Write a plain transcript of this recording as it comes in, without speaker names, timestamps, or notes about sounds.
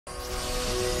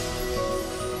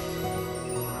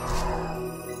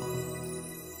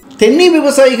தென்னை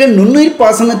விவசாயிகள் நுண்ணுயிர்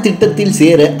பாசன திட்டத்தில்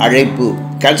சேர அழைப்பு.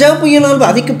 கஜா புயலால்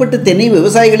பாதிக்கப்பட்ட தென்னை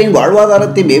விவசாயிகளின்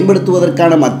வாழ்வாதாரத்தை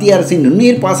மேம்படுத்துவதற்கான மத்திய அரசின்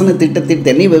நுண்ணுயிர் பாசன திட்டத்தில்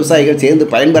தென்னை விவசாயிகள்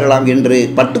சேர்ந்து பயன்பெறலாம் என்று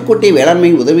பட்டுக்கோட்டை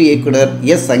வேளாண்மை உதவி இயக்குனர்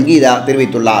எஸ். சங்கீதா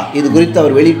தெரிவித்துள்ளார். இது குறித்து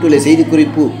அவர் வெளியிட்டுள்ள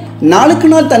செய்திக்குறிப்பு, நாளுக்கு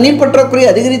நாள் தண்ணீர் பற்றாக்குறை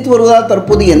அதிகரித்து வருவதால்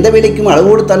தற்போது எந்த வேலைக்கும்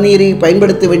அளவோடு தண்ணீரை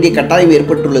பயன்படுத்த வேண்டிய கட்டாயம்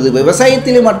ஏற்பட்டுள்ளது.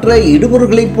 விவசாயத்திலே மற்ற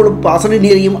இடுபொருள்களைப் போல பாசன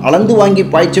நீரையும் அளந்து வாங்கி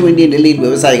பாய்ச்ச வேண்டிய நிலையில்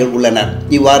விவசாயிகள் உள்ளனர்.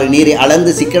 இவ்வாறு நீரை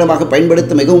அளந்து சிக்கனமாக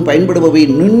பயன்படுத்த மிகவும் பயன்படுபவை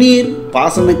நுண்ணீர்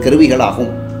பாசன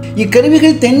கருவிகளாகும்.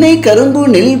 இக்கருவிகள் தென்னை, கரும்பு,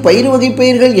 நெல், பயிர் வகை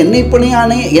பயிர்கள், எண்ணெய்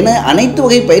பனையான என அனைத்து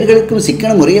வகை பயிர்களுக்கும்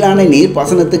சிக்கன முறையிலான நீர்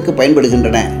பாசனத்துக்கு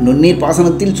பயன்படுகின்றன. நுண்ணீர்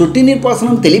பாசனத்தில் சொட்டு நீர்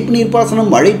பாசனம், தெளிப்பு நீர்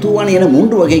பாசனம், மழை தூவான் என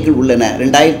 3 வகைகள் உள்ளன.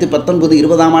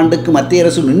 2019-20 ஆண்டுக்கு மத்திய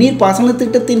அரசு நுண்ணீர் பாசன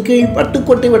திட்டத்தின் கீழ்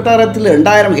பட்டுக்கோட்டை வட்டாரத்தில்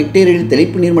 2000 ஹெக்டேரில்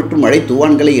தெளிப்பு நீர் மற்றும் மழை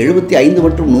தூவான்களை 75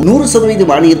 மற்றும் 100%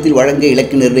 மானியத்தில் வழங்க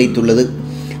இலக்கு நிர்ணயித்துள்ளது.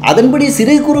 அதன்படி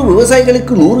சிறு குறு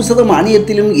விவசாயிகளுக்கு 100%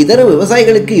 மானியத்திலும் இதர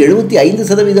விவசாயிகளுக்கு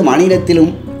 75%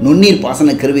 மானியத்திலும் நுண்ணீர்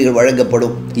பாசன கருவிகள்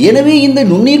வழங்கப்படும். எனவே இந்த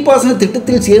நுண்ணீர் பாசன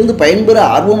திட்டத்தில் சேர்ந்து பயன்பெற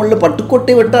ஆர்வமுள்ள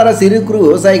பட்டுக்கோட்டை வட்டார சிறு குறு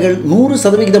விவசாயிகள்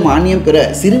 100% மானியம் பெற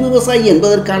சிறு விவசாயி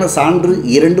என்பதற்கான சான்று,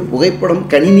 2 புகைப்படம்,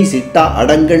 கணினி சிட்டா,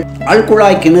 அடங்கல்,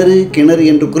 ஆழ்குழாய் கிணறு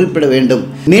என்று குறிப்பிட வேண்டும்.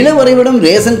 நில வரைபடம்,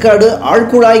 ரேஷன் கார்டு,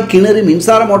 ஆழ்குழாய் கிணறு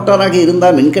மின்சார மோட்டாராக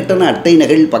இருந்தால் மின்கட்டண அட்டை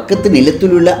நகல், பக்கத்து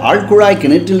நிலத்தில் உள்ள ஆழ்குழாய்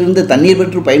கிணற்றிலிருந்து தண்ணீர்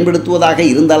பெற்று பயன்படுத்துவதாக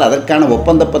இருந்தால் அதற்கான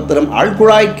ஒப்பந்த பத்திரம்,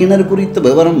 ஆழ்குழாய் கிணறு குறித்த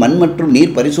விவரம், மண் மற்றும்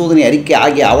நீர் பரிசோதனை அறிக்கை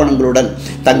ஆகிய ஆவணங்களுடன்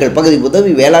தங்கள் பகுதி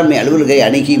உதவி வேளாண்மை அலுவலரை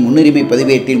அணுகி முன்னுரிமை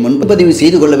பதிவேட்டில் முன்பதிவு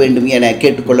செய்து கொள்ள வேண்டும் என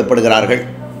கேட்டுக்கொள்ளப்படுகிறார்கள்.